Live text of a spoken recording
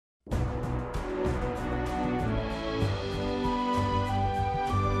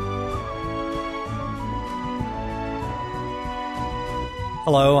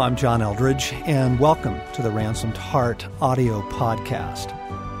Hello, I'm John Eldredge, and welcome to the Ransomed Heart audio podcast.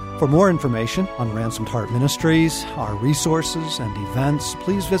 For more information on Ransomed Heart Ministries, our resources and events,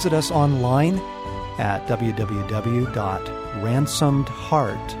 please visit us online at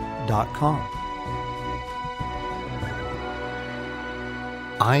www.ransomedheart.com.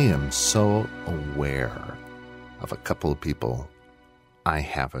 I am so aware of a couple of people I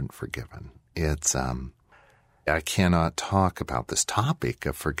haven't forgiven. I cannot talk about this topic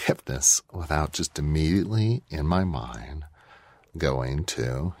of forgiveness without just immediately in my mind going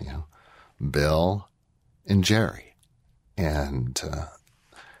to, Bill and Jerry and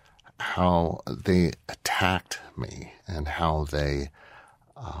how they attacked me and how they,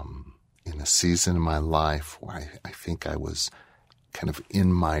 in a season of my life where I think I was kind of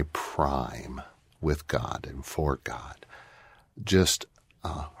in my prime with God and for God, just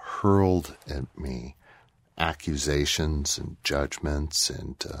hurled at me accusations and judgments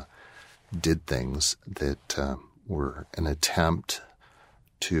and did things that were an attempt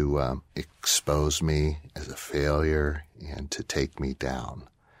to expose me as a failure and to take me down.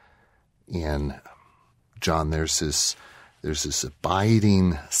 And John, there's this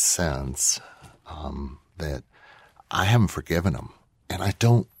abiding sense that I haven't forgiven them, and I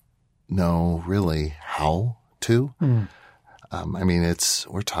don't know really how to.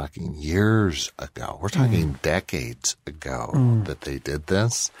 We're talking years ago. We're talking decades ago that they did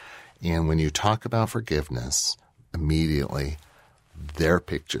this. And when you talk about forgiveness, immediately their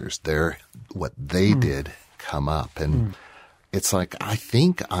pictures, what they did come up. And it's like, I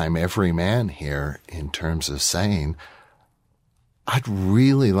think I'm every man here in terms of saying, I'd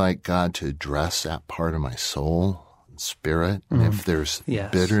really like God to address that part of my soul and spirit. And if there's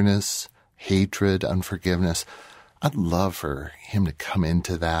bitterness, hatred, unforgiveness, I'd love for him to come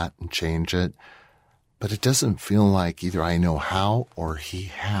into that and change it, but it doesn't feel like either I know how or he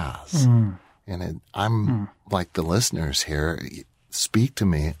has. And I'm like the listeners here, speak to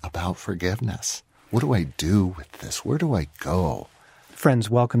me about forgiveness. What do I do with this? Where do I go? Friends,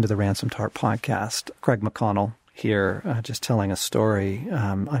 welcome to the Ransomed Heart podcast. Craig McConnell here, just telling a story.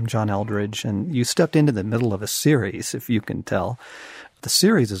 I'm John Eldredge, and you stepped into the middle of a series, if you can tell. The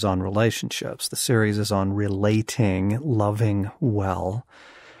series is on relationships. The series is on relating, loving well,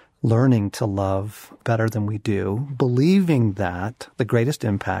 learning to love better than we do, believing that the greatest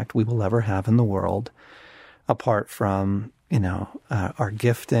impact we will ever have in the world, apart from, our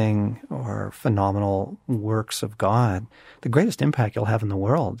gifting or phenomenal works of God, the greatest impact you'll have in the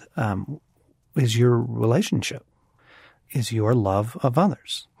world is your relationship, is your love of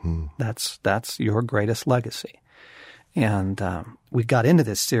others. That's your greatest legacy. And we got into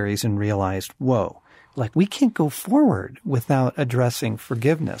this series and realized, we can't go forward without addressing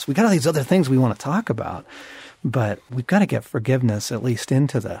forgiveness. We got all these other things we want to talk about, but we've got to get forgiveness at least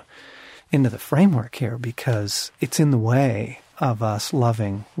into the framework here, because it's in the way of us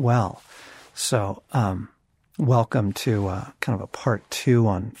loving well. So welcome to kind of a part 2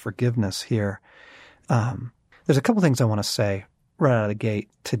 on forgiveness here. There's a couple things I want to say right out of the gate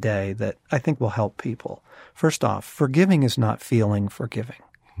today that I think will help people. First off, forgiving is not feeling forgiving.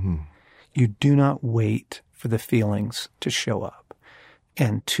 You do not wait for the feelings to show up.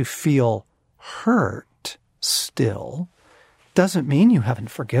 And to feel hurt still doesn't mean you haven't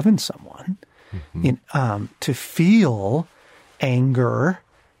forgiven someone. To feel anger,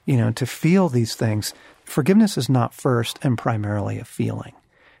 to feel these things, forgiveness is not first and primarily a feeling.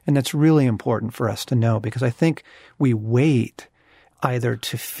 And that's really important for us to know, because I think we wait either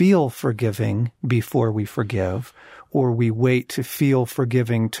to feel forgiving before we forgive, or we wait to feel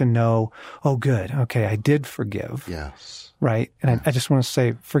forgiving to know, oh, good, okay, I did forgive. Yes. Right? And I just want to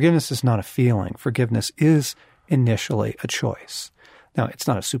say, forgiveness is not a feeling. Forgiveness is initially a choice. Now, it's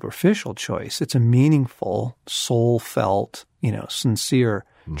not a superficial choice. It's a meaningful, soul-felt, sincere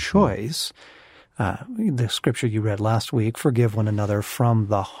choice. The scripture you read last week, forgive one another from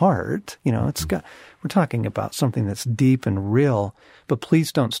the heart. We're talking about something that's deep and real, but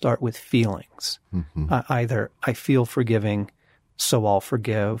please don't start with feelings. Either I feel forgiving, so I'll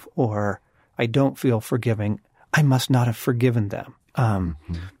forgive, or I don't feel forgiving, I must not have forgiven them.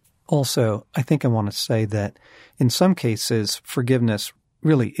 Also, I think I want to say that in some cases, forgiveness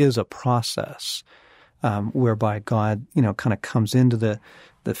really is a process whereby God, kind of comes into the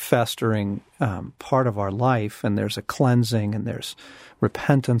festering part of our life, and there's a cleansing, and there's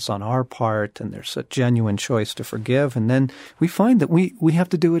repentance on our part, and there's a genuine choice to forgive, and then we find that we have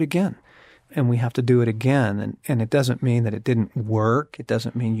to do it again. And we have to do it again. And it doesn't mean that it didn't work. It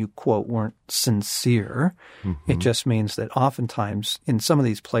doesn't mean you, quote, weren't sincere. It just means that oftentimes in some of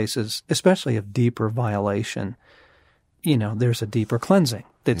these places, especially of deeper violation, there's a deeper cleansing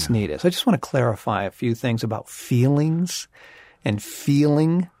that's needed. So I just want to clarify a few things about feelings and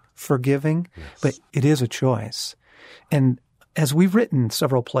feeling forgiving, but it is a choice. And as we've written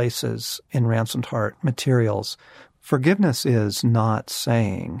several places in Ransomed Heart materials, forgiveness is not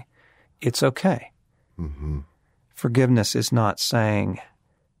saying it's okay. Mm-hmm. Forgiveness is not saying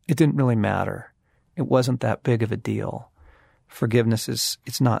it didn't really matter. It wasn't that big of a deal. Forgiveness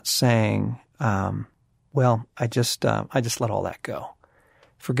it's not saying, well, I just let all that go.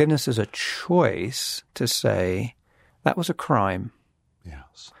 Forgiveness is a choice to say that was a crime.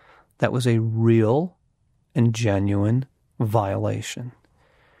 Yes. That was a real and genuine violation.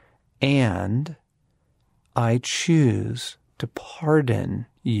 And I choose to pardon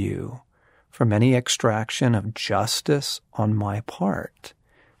you from any extraction of justice on my part,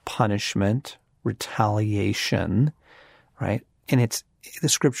 punishment, retaliation, right? And the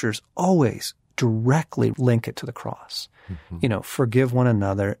scriptures always directly link it to the cross. Mm-hmm. Forgive one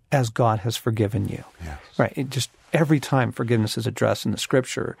another as God has forgiven you. Yes. Right? It just every time forgiveness is addressed in the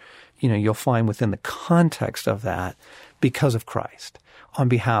scripture, you'll find within the context of that, because of Christ, on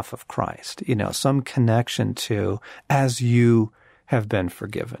behalf of Christ, some connection to as you have been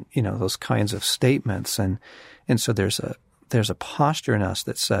forgiven, those kinds of statements. And so there's a posture in us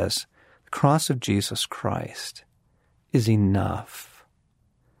that says the cross of Jesus Christ is enough.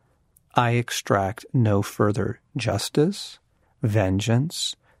 I extract no further justice,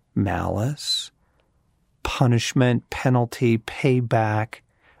 vengeance, malice, punishment, penalty, payback,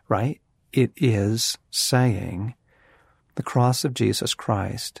 right? It is saying the cross of Jesus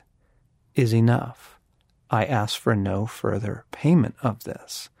Christ is enough. I ask for no further payment of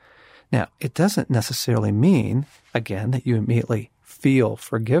this. Now, it doesn't necessarily mean, again, that you immediately feel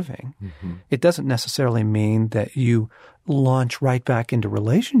forgiving. Mm-hmm. It doesn't necessarily mean that you launch right back into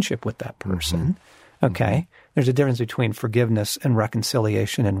relationship with that person. Mm-hmm. Okay? Mm-hmm. There's a difference between forgiveness and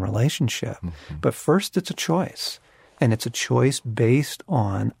reconciliation and relationship. Mm-hmm. But first, it's a choice. And it's a choice based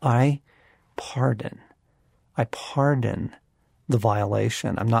on I pardon the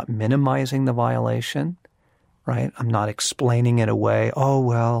violation. I'm not minimizing the violation, right? I'm not explaining it away. Oh,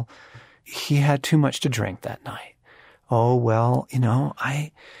 well, he had too much to drink that night. Oh, well,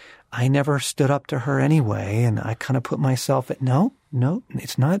 I never stood up to her anyway, and I kind of put myself at, no,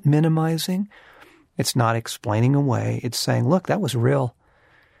 it's not minimizing. It's not explaining away. It's saying, look, that was real,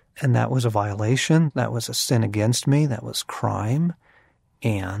 and that was a violation. That was a sin against me. That was crime.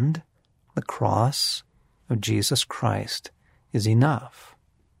 And the cross of Jesus Christ is enough.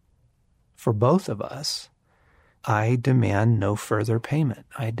 For both of us, I demand no further payment.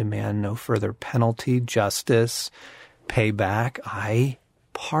 I demand no further penalty, justice, payback. I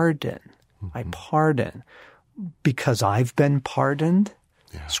pardon. Mm-hmm. I pardon. Because I've been pardoned,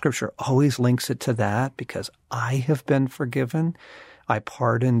 Scripture always links it to that. Because I have been forgiven, I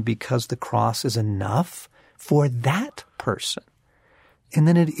pardon because the cross is enough for that person. And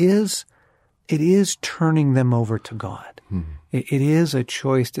then it is turning them over to God. Mm-hmm. It is a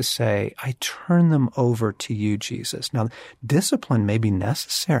choice to say, I turn them over to you, Jesus. Now, discipline may be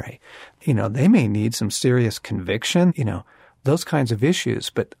necessary. They may need some serious conviction, those kinds of issues,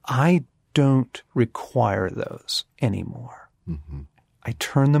 but I don't require those anymore. Mm-hmm. I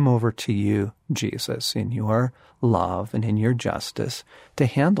turn them over to you, Jesus, in your love and in your justice to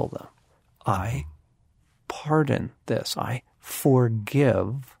handle them. I pardon this. I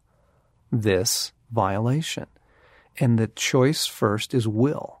forgive this violation. And the choice first is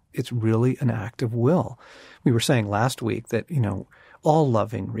will. It's really an act of will. We were saying last week that, all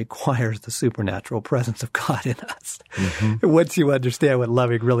loving requires the supernatural presence of God in us. Mm-hmm. Once you understand what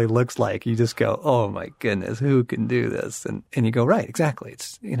loving really looks like, you just go, oh my goodness, who can do this? And you go, right, exactly.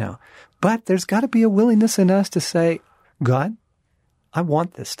 It's, but there's got to be a willingness in us to say, God, I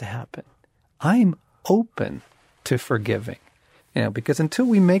want this to happen. I'm open to forgiving, because until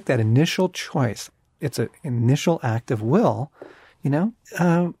we make that initial choice, it's an initial act of will, it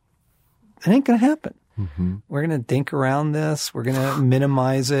ain't going to happen. Mm-hmm. We're going to dink around this. We're going to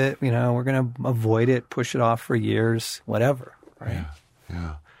minimize it. We're going to avoid it, push it off for years, whatever. Right?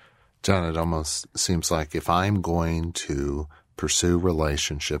 Yeah. John, it almost seems like if I'm going to pursue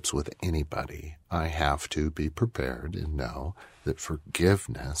relationships with anybody, I have to be prepared and know that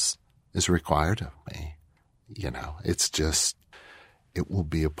forgiveness is required of me. It's just, it will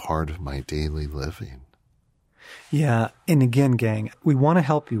be a part of my daily living. Yeah. And again, gang, we want to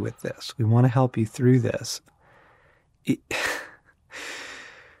help you with this. We want to help you through this.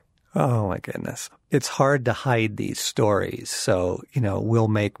 Oh, my goodness. It's hard to hide these stories. So, we'll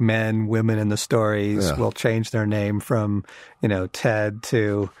make men, women in the stories. Yeah. We'll change their name from, Ted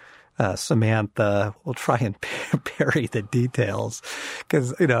to Samantha will try and parry the details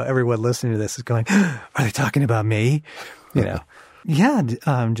because, everyone listening to this is going, are they talking about me?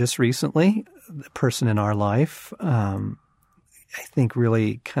 Just recently, the person in our life, I think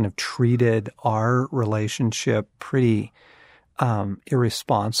really kind of treated our relationship pretty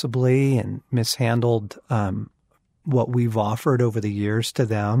irresponsibly and mishandled what we've offered over the years to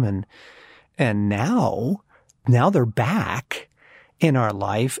them. And now they're back in our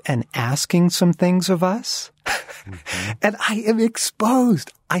life and asking some things of us. Mm-hmm. And I am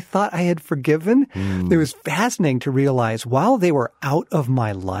exposed. I thought I had forgiven. It was fascinating to realize while they were out of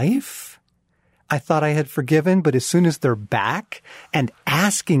my life, I thought I had forgiven, but as soon as they're back and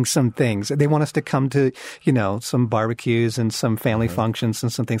asking some things, they want us to come to, some barbecues and some family functions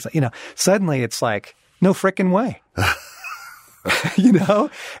and some things suddenly it's like, no frickin' way.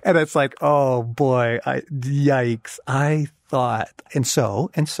 And it's like, oh boy, yikes. I thought, and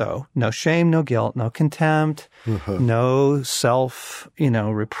so, no shame, no guilt, no contempt, no self,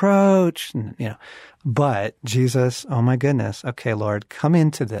 reproach, but Jesus, oh my goodness. Okay, Lord, come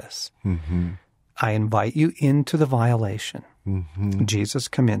into this. Mm-hmm. I invite you into the violation. Mm-hmm. Jesus,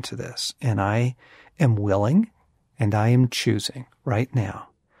 come into this. And I am willing and I am choosing right now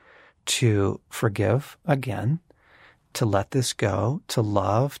to forgive again, to let this go, to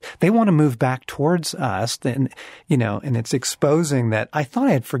love. They want to move back towards us, then, and it's exposing that I thought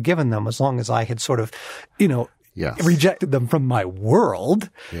I had forgiven them as long as I had sort of, yes. rejected them from my world,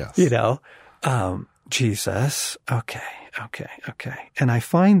 yes. Jesus. Okay. And I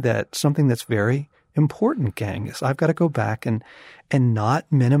find that something that's very important, gang, is I've got to go back and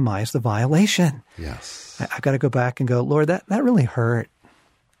not minimize the violation. Yes. I've got to go back and go, Lord, that really hurt.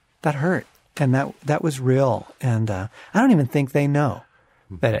 That hurt. And that was real. And I don't even think they know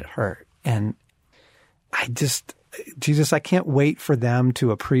that it hurt. And Jesus, I can't wait for them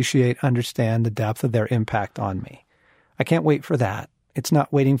to appreciate, understand the depth of their impact on me. I can't wait for that. It's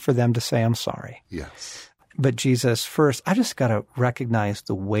not waiting for them to say I'm sorry. Yes. But Jesus, first, I just got to recognize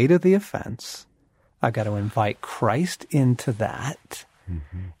the weight of the offense. I got to invite Christ into that,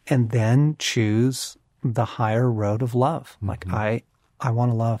 and then choose the higher road of love. Like I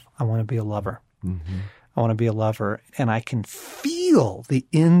want to love. I want to be a lover. Mm-hmm. I want to be a lover. And I can feel the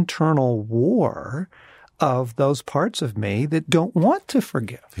internal war of those parts of me that don't want to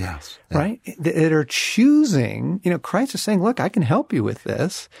forgive. Yes. Right? That are choosing, Christ is saying, look, I can help you with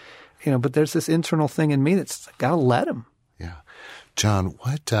this, but there's this internal thing in me that's got to let him. Yeah. John,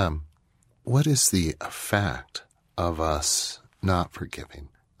 what is the effect of us not forgiving?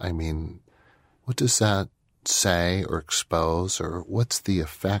 I mean, what does that say or expose, or what's the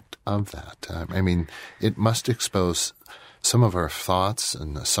effect of that? It must expose some of our thoughts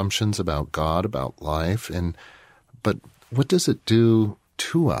and assumptions about God, about life, but what does it do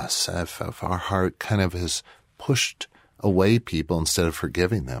to us if our heart kind of has pushed away people instead of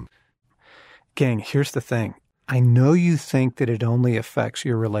forgiving them? Gang, here's the thing. I know you think that it only affects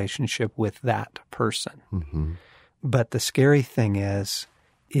your relationship with that person, but the scary thing is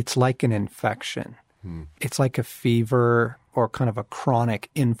it's like an infection. It's like a fever or kind of a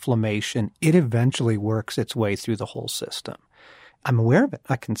chronic inflammation. It eventually works its way through the whole system. I'm aware of it.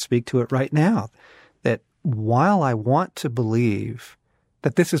 I can speak to it right now, that while I want to believe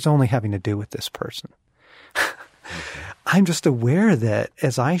that this is only having to do with this person, I'm just aware that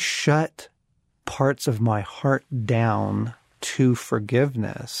as I shut parts of my heart down to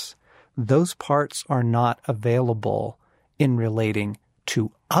forgiveness, those parts are not available in relating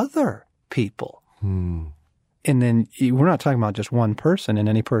to other people. And then we're not talking about just one person in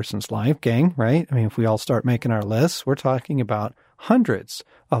any person's life, gang, right? I mean, if we all start making our lists, we're talking about hundreds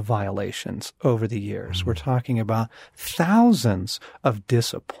of violations over the years. We're talking about thousands of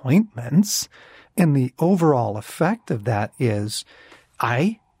disappointments. And the overall effect of that is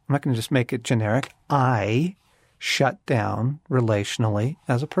I'm not going to just make it generic, I shut down relationally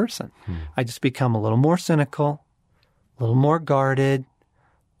as a person. I just become a little more cynical, a little more guarded,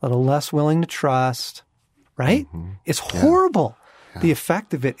 a little less willing to trust, right? It's horrible. Yeah. The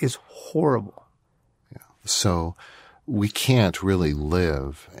effect of it is horrible. Yeah. So we can't really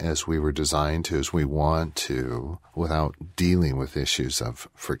live as we were designed to, as we want to, without dealing with issues of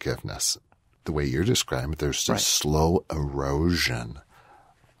forgiveness. The way you're describing it, there's this slow erosion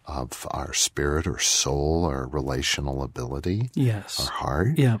of our spirit or soul or relational ability. Yes. Our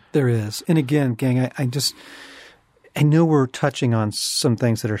heart. Yeah, there is. And again, gang, I know we're touching on some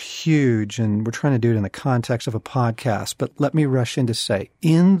things that are huge, and we're trying to do it in the context of a podcast, but let me rush in to say,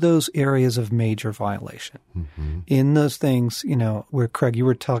 in those areas of major violation, in those things, where, Craig, you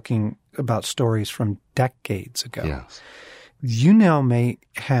were talking about stories from decades ago. Yes. you now may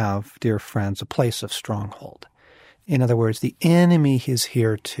have, dear friends, a place of stronghold. In other words, the enemy is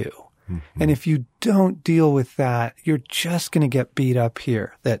here too. Mm-hmm. And if you don't deal with that, you're just going to get beat up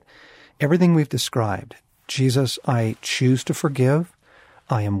here. That everything we've described, Jesus, I choose to forgive.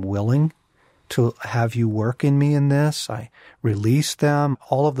 I am willing to have you work in me in this. I release them.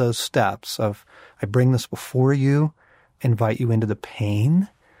 All of those steps of, I bring this before you, invite you into the pain.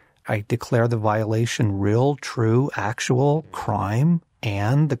 I declare the violation real, true, actual crime,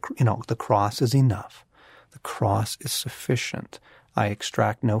 and the cross is enough. The cross is sufficient. I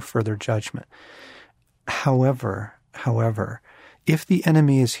extract no further judgment. However, if the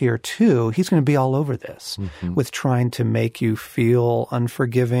enemy is here too, he's going to be all over this with trying to make you feel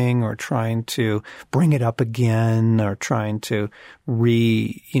unforgiving or trying to bring it up again or trying to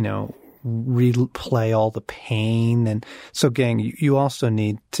replay all the pain. And so, gang, you also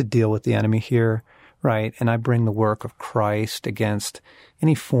need to deal with the enemy here, right? And I bring the work of Christ against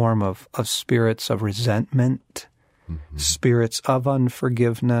any form of spirits of resentment, spirits of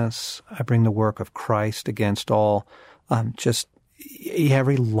unforgiveness. I bring the work of Christ against all just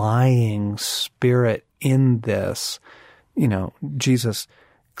every lying spirit in this. Jesus,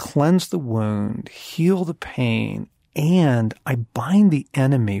 cleanse the wound, heal the pain, and I bind the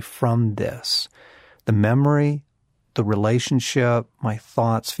enemy from this. The memory, the relationship, my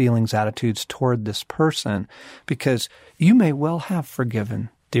thoughts, feelings, attitudes toward this person, because you may well have forgiven,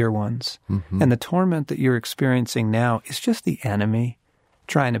 dear ones. Mm-hmm. And the torment that you're experiencing now is just the enemy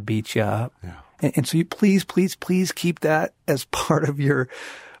trying to beat you up. Yeah. And so you please keep that as part of your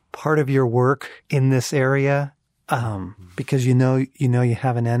work in this area, because you know you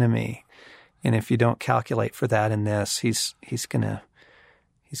have an enemy. And if you don't calculate for that in this, he's gonna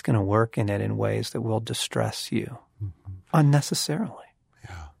work in it in ways that will distress you unnecessarily.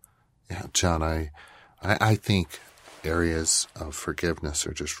 Yeah, John, I think areas of forgiveness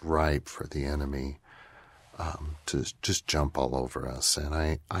are just ripe for the enemy to just jump all over us. And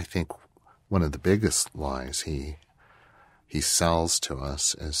I think one of the biggest lies he sells to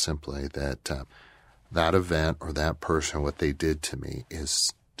us is simply that that event or that person, what they did to me,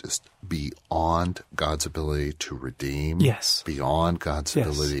 is just beyond God's ability to redeem. Yes. Beyond God's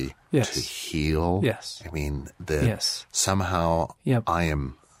ability to heal. Yes. I mean, that somehow I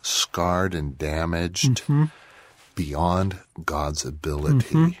am scarred and damaged beyond God's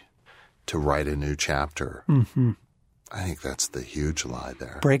ability to write a new chapter. I think that's the huge lie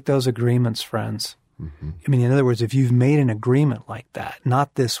there. Break those agreements, friends. I mean, in other words, if you've made an agreement like that,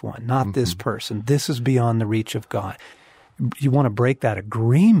 not this one, not this person, this is beyond the reach of God. You want to break that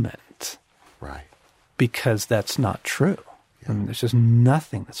agreement. Right. Because that's not true. Yeah. I mean, there's just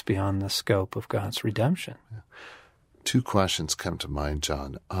nothing that's beyond the scope of God's redemption. Yeah. Two questions come to mind,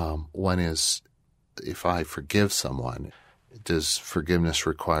 John. One is, if I forgive someone, does forgiveness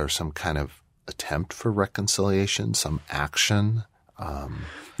require some kind of attempt for reconciliation, some action?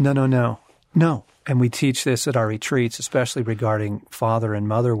 No. And we teach this at our retreats, especially regarding father and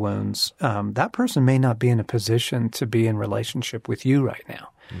mother wounds. That person may not be in a position to be in relationship with you right now.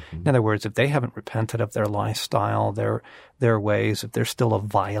 In other words, if they haven't repented of their lifestyle, their ways, if they're still a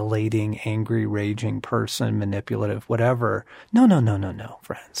violating, angry, raging person, manipulative, whatever. No,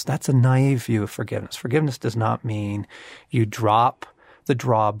 friends. That's a naive view of forgiveness. Forgiveness does not mean you drop the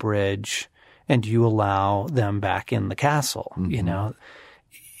drawbridge and you allow them back in the castle,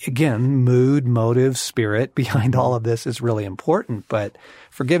 Again, mood, motive, spirit behind all of this is really important, but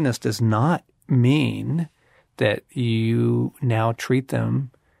forgiveness does not mean that you now treat them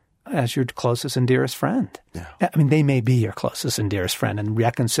as your closest and dearest friend. Yeah. I mean, they may be your closest and dearest friend, and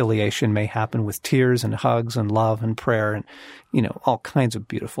reconciliation may happen with tears and hugs and love and prayer and, all kinds of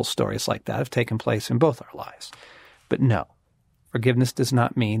beautiful stories like that have taken place in both our lives. But no, forgiveness does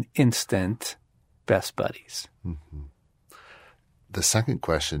not mean instant best buddies. Mm-hmm. The second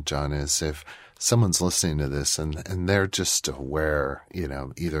question, John, is if someone's listening to this and they're just aware,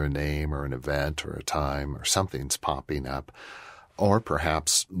 either a name or an event or a time or something's popping up, or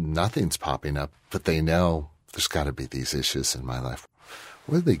perhaps nothing's popping up, but they know there's got to be these issues in my life.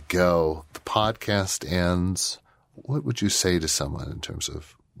 Where do they go? The podcast ends. What would you say to someone in terms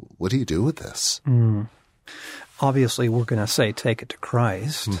of what do you do with this? Obviously, we're going to say take it to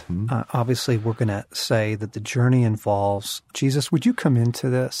Christ. Obviously, we're going to say that the journey involves, Jesus, would you come into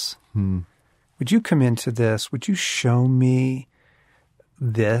this? Would you come into this? Would you show me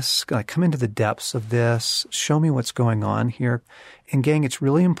this? Come into the depths of this. Show me what's going on here. And gang, it's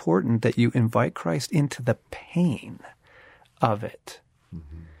really important that you invite Christ into the pain of it.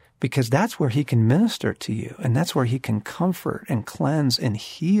 Because that's where he can minister to you. And that's where he can comfort and cleanse and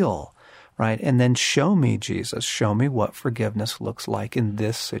heal. right? And then show me, Jesus, show me what forgiveness looks like in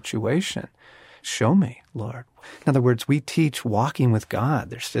this situation. Show me, Lord. In other words, we teach walking with God.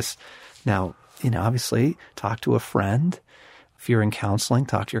 There's this, now, obviously, talk to a friend. If you're in counseling,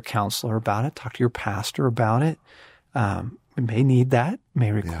 talk to your counselor about it. Talk to your pastor about it. It may need that,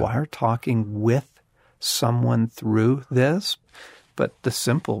 may require talking with someone through this. But the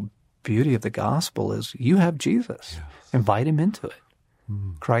simple beauty of the gospel is you have Jesus. Yes. Invite him into it.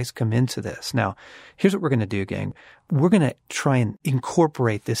 Christ, come into this. Now, here's what we're going to do, gang. We're going to try and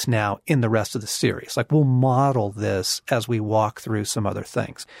incorporate this now in the rest of the series. Like, we'll model this as we walk through some other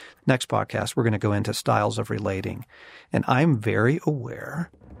things. Next podcast, we're going to go into styles of relating. And I'm very aware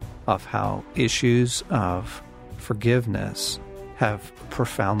of how issues of forgiveness have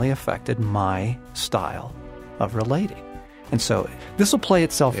profoundly affected my style of relating. And so this will play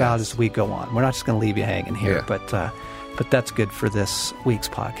itself out as we go on. We're not just going to leave you hanging here, but that's good for this week's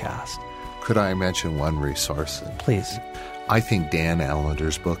podcast. Could I mention one resource? Please. I think Dan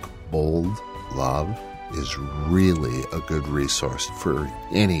Allender's book, Bold Love, is really a good resource for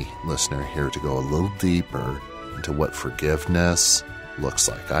any listener here to go a little deeper into what forgiveness looks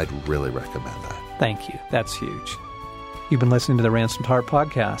like. I'd really recommend that. Thank you. That's huge. You've been listening to the Ransomed Heart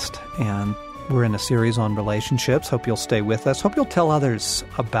podcast, and we're in a series on relationships. Hope you'll stay with us. Hope you'll tell others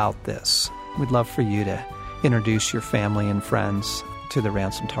about this. We'd love for you to introduce your family and friends to the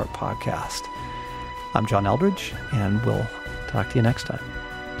Ransomed Heart podcast. I'm John Eldredge, and we'll talk to you next time.